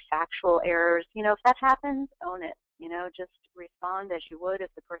 minor factual errors. If that happens, own it. Just respond as you would if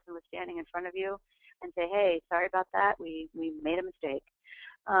the person was standing in front of you and say, hey, sorry about that, we made a mistake.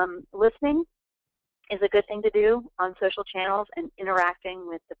 Listening is a good thing to do on social channels, and interacting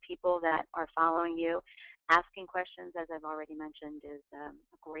with the people that are following you. Asking questions, as I've already mentioned, is a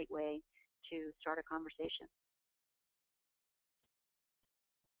great way to start a conversation.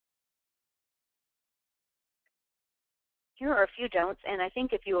 Here are a few don'ts, and I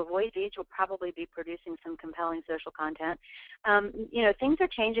think if you avoid these, you'll probably be producing some compelling social content. Things are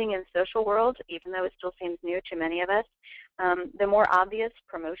changing in the social world, even though it still seems new to many of us. The more obvious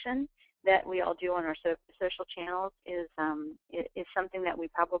promotion that we all do on our social channels is something that we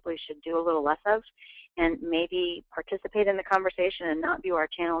probably should do a little less of, and maybe participate in the conversation and not view our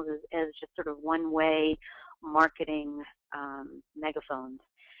channels as just sort of one-way marketing megaphones.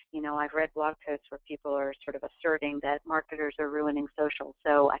 I've read blog posts where people are sort of asserting that marketers are ruining social.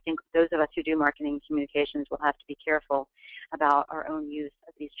 So I think those of us who do marketing and communications will have to be careful about our own use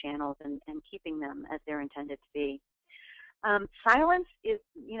of these channels and keeping them as they're intended to be. Silence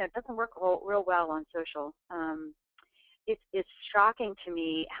doesn't work real well on social. It's shocking to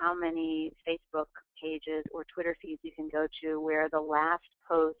me how many Facebook pages or Twitter feeds you can go to where the last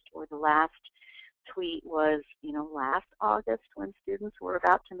post or the last tweet was, last August when students were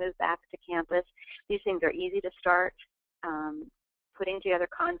about to move back to campus. These things are easy to start, putting together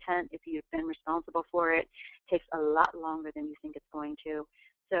content, if you've been responsible for it, takes a lot longer than you think it's going to.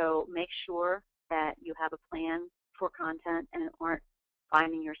 So make sure that you have a plan for content and aren't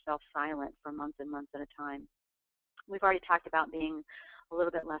finding yourself silent for months and months at a time. We've already talked about being a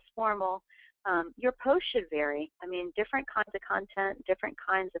little bit less formal. Your post should vary. I mean, different kinds of content, different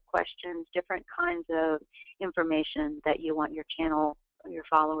kinds of questions, different kinds of information that you want your channel, your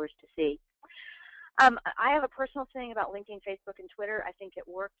followers to see. I have a personal thing about linking Facebook and Twitter. I think it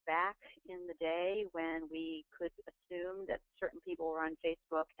worked back in the day when we could assume that certain people were on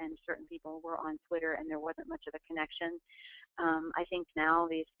Facebook and certain people were on Twitter and there wasn't much of a connection. I think now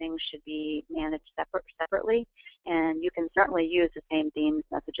these things should be managed separately, and you can certainly use the same themes,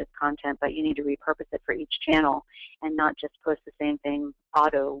 messages, content, but you need to repurpose it for each channel and not just post the same thing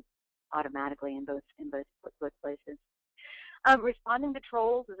automatically in both places. Responding to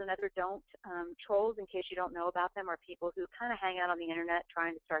trolls is another don't. Trolls, in case you don't know about them, are people who kind of hang out on the internet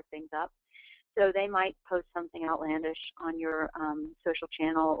trying to start things up. So they might post something outlandish on your social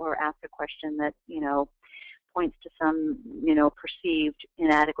channel or ask a question that, points to some, perceived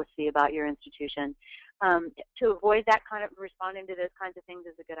inadequacy about your institution. To avoid that kind of responding to those kinds of things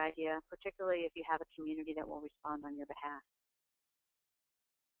is a good idea, particularly if you have a community that will respond on your behalf.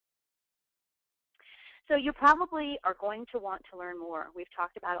 So you probably are going to want to learn more. We've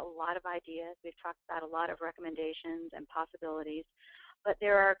talked about a lot of ideas. We've talked about a lot of recommendations and possibilities. But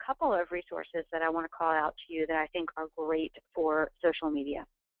there are a couple of resources that I want to call out to you that I think are great for social media.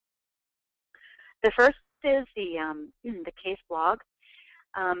 The first is the CASE blog.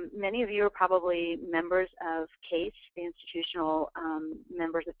 Many of you are probably members of CASE, the institutional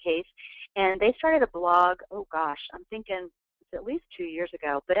members of CASE. And they started a blog, oh gosh, I'm thinking at least 2 years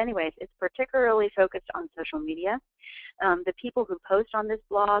ago. But anyways, it's particularly focused on social media. The people who post on this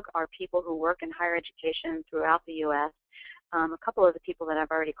blog are people who work in higher education throughout the U.S. A couple of the people that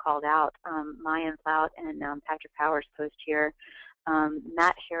I've already called out, Mayan Plout and Patrick Powers post here.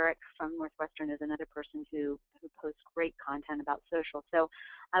 Matt Herrick from Northwestern is another person who posts great content about social. So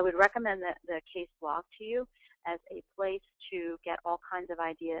I would recommend the CASE blog to you as a place to get all kinds of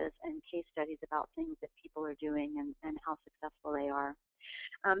ideas and case studies about things that people are doing and how successful they are.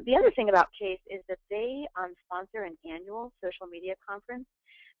 The other thing about CASE is that they sponsor an annual social media conference.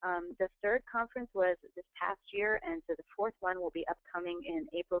 The third conference was this past year, and so the fourth one will be upcoming in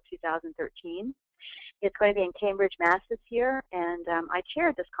April 2013. It's going to be in Cambridge, Mass. This year, and I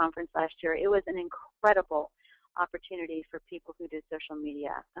chaired this conference last year. It was an incredible opportunity for people who do social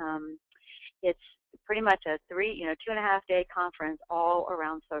media. It's pretty much a 2.5 day conference all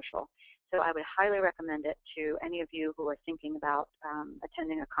around social. So I would highly recommend it to any of you who are thinking about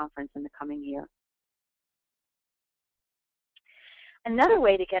attending a conference in the coming year. Another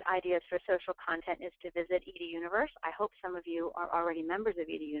way to get ideas for social content is to visit EduUniverse. I hope some of you are already members of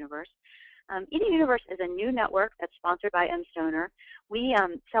EduUniverse. EduUniverse is a new network that's sponsored by mStoner. We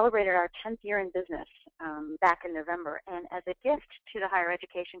celebrated our 10th year in business back in November, and as a gift to the higher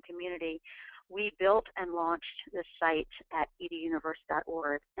education community, we built and launched this site at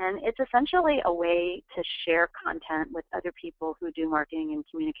eduuniverse.org. And it's essentially a way to share content with other people who do marketing and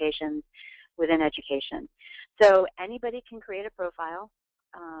communications within education. So anybody can create a profile,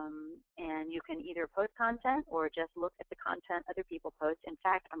 and you can either post content or just look at the content other people post. In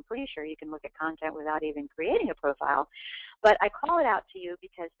fact, I'm pretty sure you can look at content without even creating a profile. But I call it out to you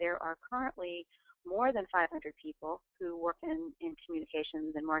because there are currently more than 500 people who work in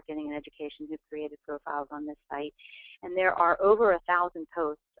communications and marketing and education who've created profiles on this site. And there are over 1,000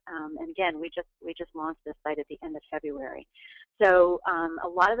 posts. And again, we just launched this site at the end of February. So a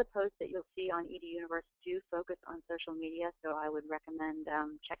lot of the posts that you'll see on EduUniverse do focus on social media, so I would recommend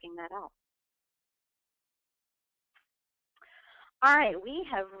checking that out. All right, we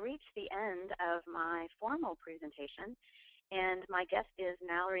have reached the end of my formal presentation, and my guest is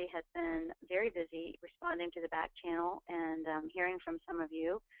Mallory has been very busy responding to the back channel and hearing from some of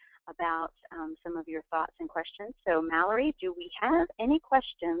you about some of your thoughts and questions. So Mallory, do we have any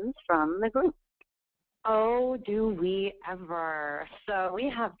questions from the group? Oh, do we ever. So we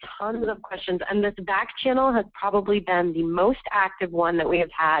have tons of questions, and this back channel has probably been the most active one that we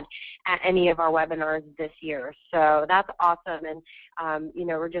have had at any of our webinars this year. So that's awesome, and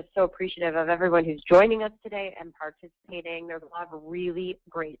we're just so appreciative of everyone who's joining us today and participating. There's a lot of really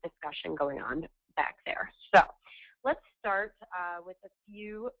great discussion going on back there. So let's start with a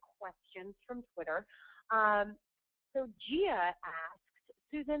few questions from Twitter. So Gia asks,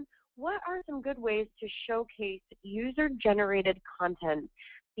 Susan, what are some good ways to showcase user-generated content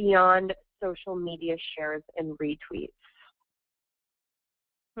beyond social media shares and retweets?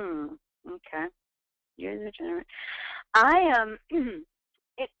 Okay. User-generated. I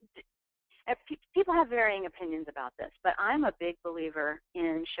it, people have varying opinions about this, but I'm a big believer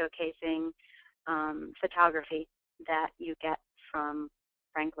in showcasing photography that you get from,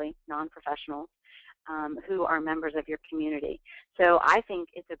 frankly, non-professionals who are members of your community. So I think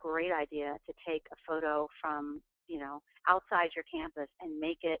it's a great idea to take a photo from, outside your campus and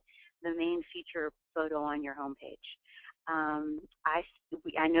make it the main feature photo on your homepage.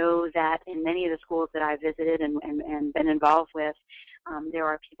 I know that in many of the schools that I visited and been involved with, there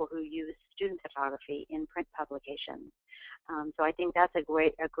are people who use student photography in print publications. So I think that's a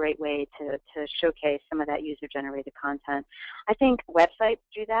great way to showcase some of that user-generated content. I think websites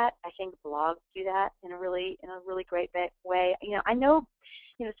do that. I think blogs do that in a really great way. I know,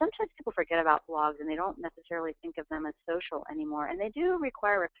 sometimes people forget about blogs and they don't necessarily think of them as social anymore, and they do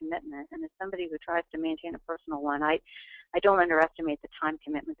require a commitment. And as somebody who tries to maintain a personal one, I don't underestimate the time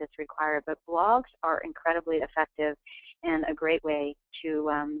commitment that's required. But blogs are incredibly effective and a great way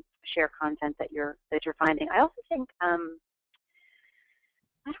to share content that you're finding. I also think I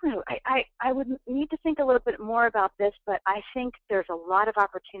don't know. I would need to think a little bit more about this, but I think there's a lot of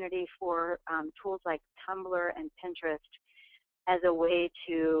opportunity for tools like Tumblr and Pinterest as a way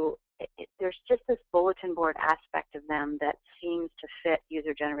to, there's just this bulletin board aspect of them that seems to fit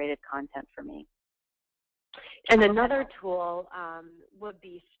user-generated content for me. And another tool would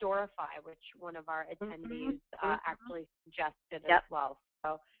be Storify, which one of our attendees actually suggested as well.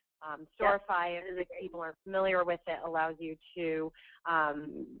 So Storify, if people aren't familiar with it, allows you to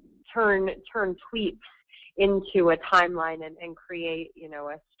turn tweets into a timeline and create,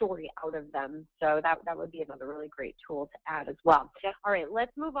 a story out of them. So that would be another really great tool to add as well. Yep. All right,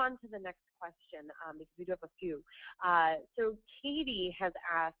 let's move on to the next question because we do have a few. So Katie has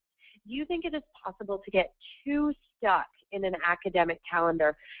asked, do you think it is possible to get too stuck in an academic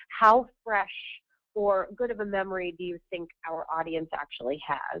calendar? How fresh or good of a memory do you think our audience actually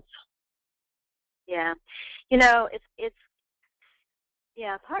has?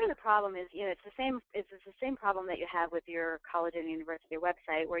 Yeah, part of the problem is, it's the same problem that you have with your college and university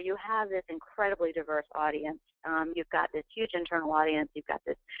website, where you have this incredibly diverse audience. You've got this huge internal audience, you've got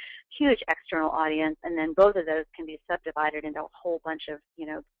this huge external audience, and then both of those can be subdivided into a whole bunch of,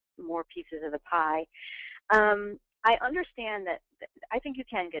 more pieces of the pie. I understand that. I think you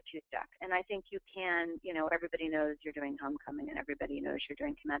can get too stuck, and I think you can, everybody knows you're doing homecoming and everybody knows you're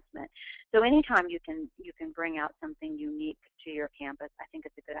doing commencement. So anytime you can bring out something unique to your campus, I think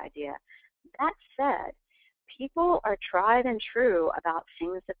it's a good idea. That said, people are tried and true about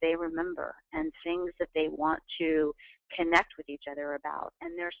things that they remember and things that they want to connect with each other about.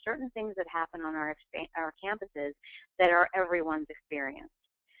 And there are certain things that happen on our campuses that are everyone's experience.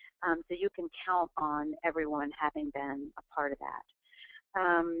 So you can count on everyone having been a part of that.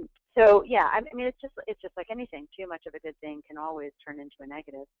 So yeah, I mean, it's just like anything. Too much of a good thing can always turn into a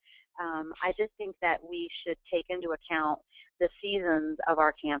negative. I just think that we should take into account the seasons of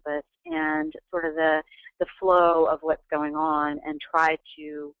our campus and sort of the flow of what's going on, and try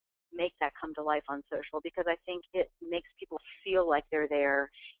to make that come to life on social, because I think it makes people feel like they're there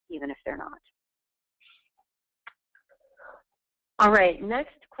even if they're not. All right,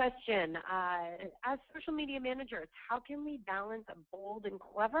 next question. As social media managers, how can we balance bold and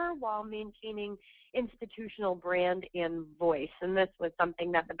clever while maintaining institutional brand and voice? And this was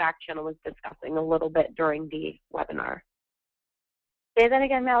something that the back channel was discussing a little bit during the webinar. Say that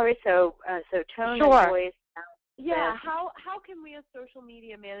again, Mallory. So tone sure. and voice. Yeah, how can we as social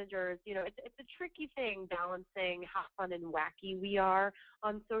media managers, it's a tricky thing balancing how fun and wacky we are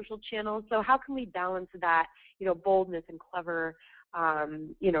on social channels. So how can we balance that, boldness and clever,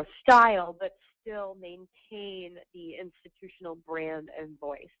 style, but still maintain the institutional brand and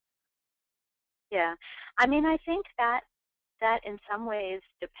voice? Yeah, I mean, I think that in some ways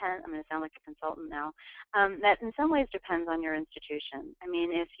depends. I'm going to sound like a consultant now. That in some ways depends on your institution. I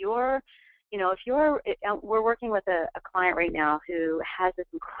mean, if you're we're working with a client right now who has this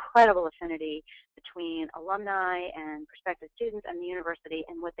incredible affinity between alumni and prospective students and the university,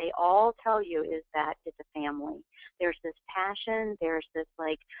 and what they all tell you is that it's a family. There's this passion, there's this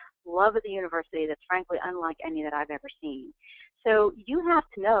love of the university that's frankly unlike any that I've ever seen. So you have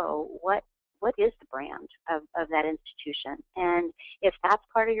to know what is the brand of that institution. And if that's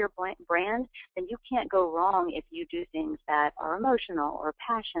part of your brand, then you can't go wrong if you do things that are emotional or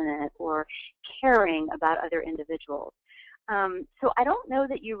passionate or caring about other individuals. So I don't know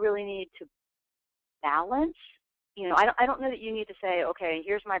that you really need to balance. I don't know that you need to say, okay,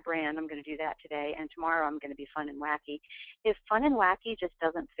 here's my brand, I'm going to do that today, and tomorrow I'm going to be fun and wacky. If fun and wacky just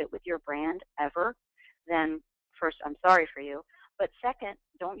doesn't fit with your brand ever, then first, I'm sorry for you. But second,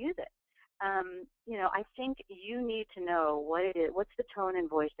 don't use it. you know, I think you need to know what it is, what's the tone and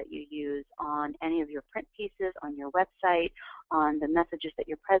voice that you use on any of your print pieces, on your website, on the messages that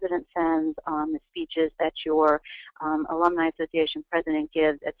your president sends, on the speeches that your alumni association president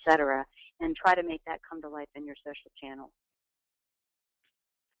gives, et cetera, and try to make that come to life in your social channels.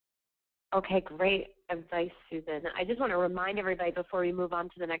 Okay, great advice, Susan. I just want to remind everybody before we move on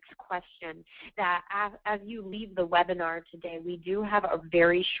to the next question that as you leave the webinar today, we do have a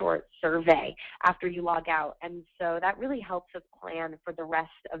very short survey after you log out. And so that really helps us plan for the rest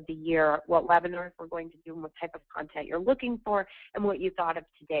of the year what webinars we're going to do and what type of content you're looking for and what you thought of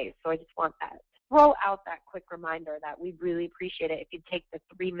today. So I just want that throw out that quick reminder that we really appreciate it if you take the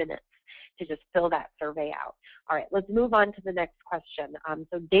 3 minutes to just fill that survey out. All right, let's move on to the next question.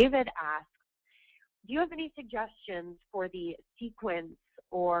 So David asks, do you have any suggestions for the sequence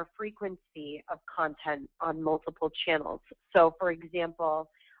or frequency of content on multiple channels? So for example,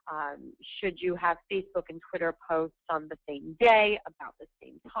 should you have Facebook and Twitter posts on the same day about the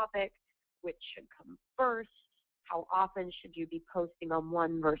same topic? Which should come first? How often should you be posting on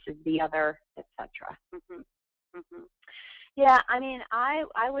one versus the other, etc.? Yeah, I mean,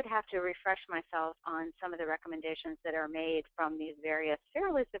 I would have to refresh myself on some of the recommendations that are made from these various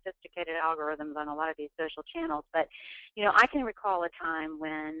fairly sophisticated algorithms on a lot of these social channels. But, you know, I can recall a time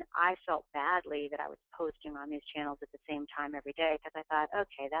when I felt badly that I was posting on these channels at the same time every day because I thought,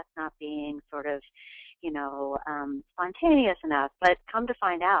 okay, that's not being sort of, you know, spontaneous enough. But come to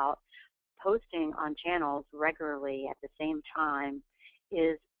find out, posting on channels regularly at the same time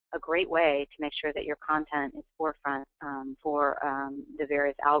is a great way to make sure that your content is forefront for the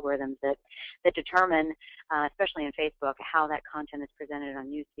various algorithms that determine, especially in Facebook, how that content is presented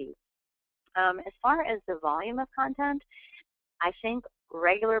on newsfeeds. As far as the volume of content, I think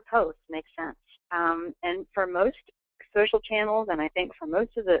regular posts make sense. And for most social channels, and I think for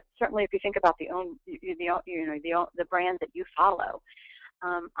most of the, certainly if you think about the brands that you follow,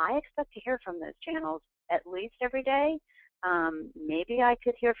 I expect to hear from those channels at least every day. Maybe I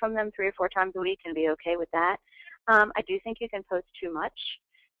could hear from them 3 or 4 times a week and be okay with that. I do think you can post too much.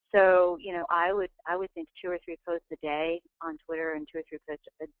 So, you know, I would think 2 or 3 posts a day on Twitter and 2 or 3 posts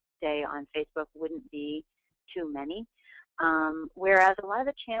a day on Facebook wouldn't be too many. Whereas a lot of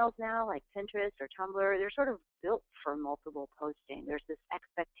the channels now, like Pinterest or Tumblr, they're sort of built for multiple posting. There's this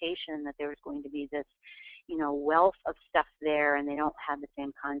expectation that there's going to be this, you know, wealth of stuff there, and they don't have the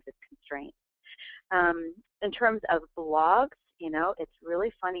same kinds of constraints. In terms of blogs, you know, it's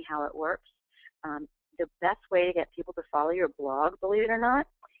really funny how it works. The best way to get people to follow your blog, believe it or not,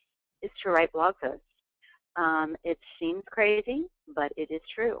 is to write blog posts. It seems crazy, but it is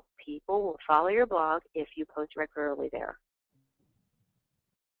true. People will follow your blog if you post regularly there.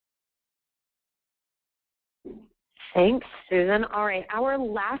 Thanks, Susan. All right, our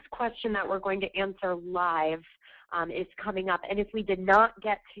last question that we're going to answer live is coming up. And if we did not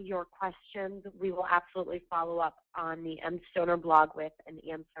get to your questions, we will absolutely follow up on the mStoner blog with an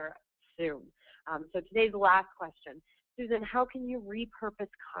answer soon. So today's last question. Susan, how can you repurpose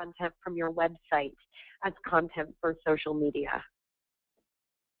content from your website as content for social media?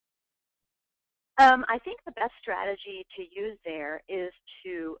 I think the best strategy to use there is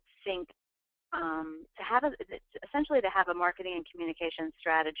to think, essentially to have a marketing and communication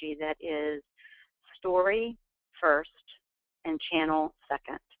strategy that is story first and channel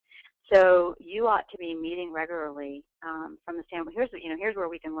second. So you ought to be meeting regularly from the standpoint. Here's where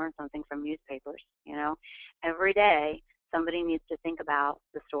we can learn something from newspapers. You know, every day somebody needs to think about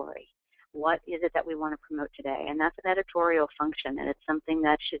the story. What is it that we want to promote today? And that's an editorial function, and it's something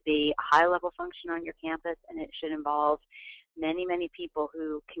that should be a high-level function on your campus, and it should involve many, many people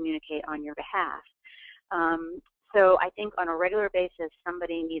who communicate on your behalf. So I think on a regular basis,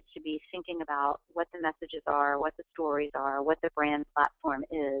 somebody needs to be thinking about what the messages are, what the stories are, what the brand platform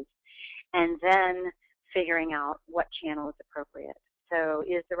is, and then figuring out what channel is appropriate. So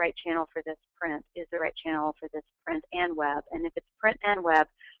is the right channel for this print? Is the right channel for this print and web? And if it's print and web,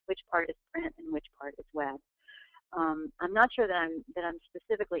 which part is print and which part is web? I'm not sure that I'm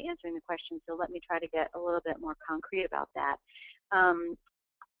specifically answering the question, so let me try to get a little bit more concrete about that.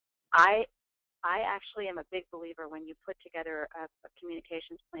 I actually am a big believer when you put together a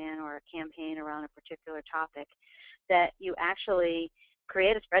communications plan or a campaign around a particular topic that you actually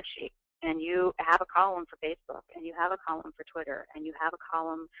create a spreadsheet and you have a column for Facebook and you have a column for Twitter and you have a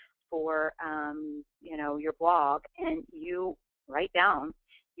column for you know, your blog, and you write down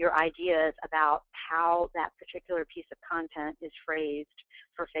your ideas about how that particular piece of content is phrased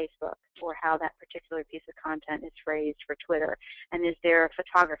for Facebook, or how that particular piece of content is phrased for Twitter. And is there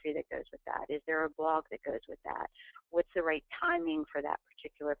photography that goes with that? Is there a blog that goes with that? What's the right timing for that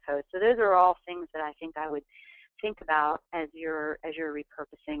particular post? So those are all things that I think I would think about as you're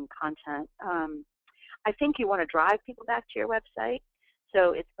repurposing content. I think you want to drive people back to your website.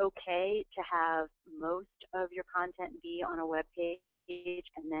 So it's okay to have most of your content be on a web page,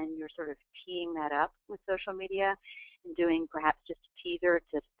 and then you're sort of teeing that up with social media and doing perhaps just a teaser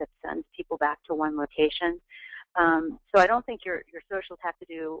that sends people back to one location. So I don't think your socials have to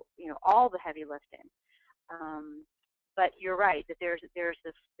do all the heavy lifting. But you're right that there's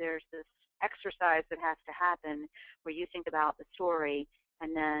this exercise that has to happen where you think about the story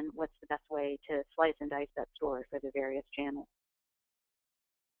and then what's the best way to slice and dice that story for the various channels.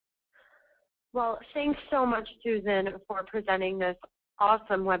 Well, thanks so much, Susan, for presenting this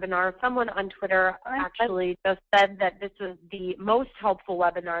awesome webinar. Someone on Twitter actually just said that this was the most helpful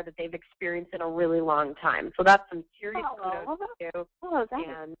webinar that they've experienced in a really long time. So that's some serious kudos to you. Oh,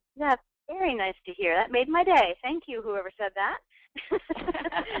 that's very nice to hear. That made my day. Thank you, whoever said that.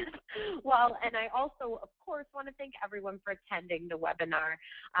 Well, and I also, of course, want to thank everyone for attending the webinar.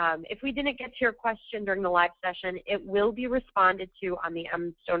 If we didn't get to your question during the live session, it will be responded to on the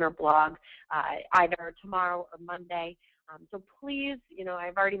mStoner blog either tomorrow or Monday. So please,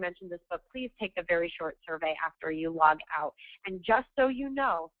 I've already mentioned this, but please take a very short survey after you log out. And just so you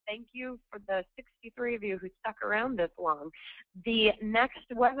know, thank you for the 63 of you who stuck around this long. The next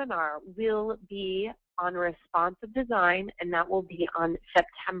webinar will be on responsive design, and that will be on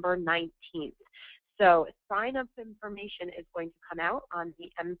September 19th. So sign-up information is going to come out on the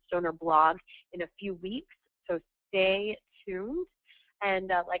mStoner blog in a few weeks, so stay tuned.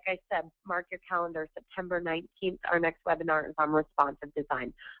 And like I said, mark your calendar, September 19th, our next webinar is on responsive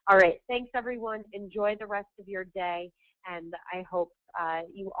design. All right, thanks everyone. Enjoy the rest of your day, and I hope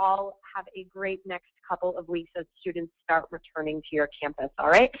you all have a great next couple of weeks as students start returning to your campus, all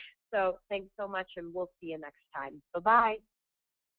right? So thanks so much, and we'll see you next time. Bye-bye.